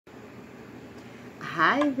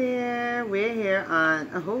Hi there. We're here on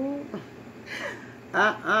who?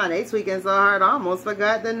 They tweaking so hard, I almost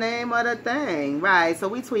forgot the name of the thing. Right, so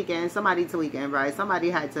we tweaking, somebody tweaking, right? Somebody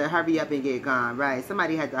had to hurry up and get gone, right?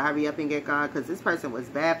 Somebody had to hurry up and get gone because this person was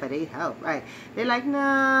bad for their health, right? They're like,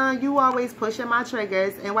 nah, you always pushing my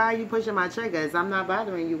triggers. And why are you pushing my triggers? I'm not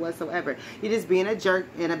bothering you whatsoever. You're just being a jerk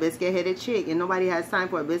and a biscuit-headed chick. And nobody has time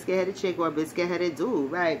for a biscuit-headed chick or a biscuit-headed dude,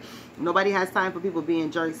 right? Nobody has time for people being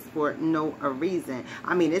jerks for no reason.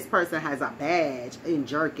 I mean, this person has a badge in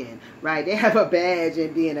jerking, right? They have a badge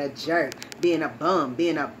in being a jerk, being a bum,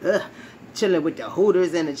 being a chilling with the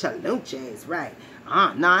Hooters and the Chalunches, right?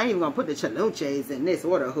 No, I ain't even gonna put the Chalunches in this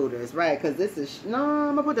or the Hooters, right? Because this is, no,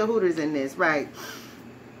 I'm gonna put the Hooters in this, right?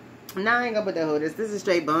 No, I ain't gonna put the Hooters. This is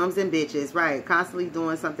straight bums and bitches, right? Constantly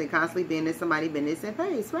doing something, constantly being in somebody business and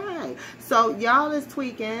face, right? So y'all is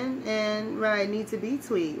tweaking and, right, need to be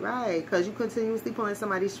tweaked, right? Because you continuously pulling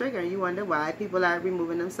somebody's trigger and you wonder why people are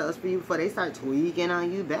removing themselves for you before they start tweaking on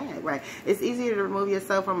you back, right? It's easier to remove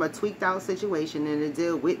yourself from a tweaked out situation than to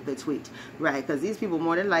deal with the tweaked, right? Because these people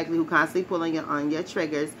more than likely who constantly pulling you on your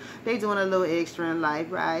triggers, they doing a little extra in life,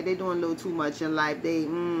 right? They doing a little too much in life. They,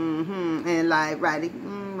 in life, right?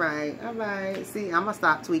 Right. All right. See, I'm going to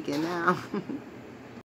stop tweaking now.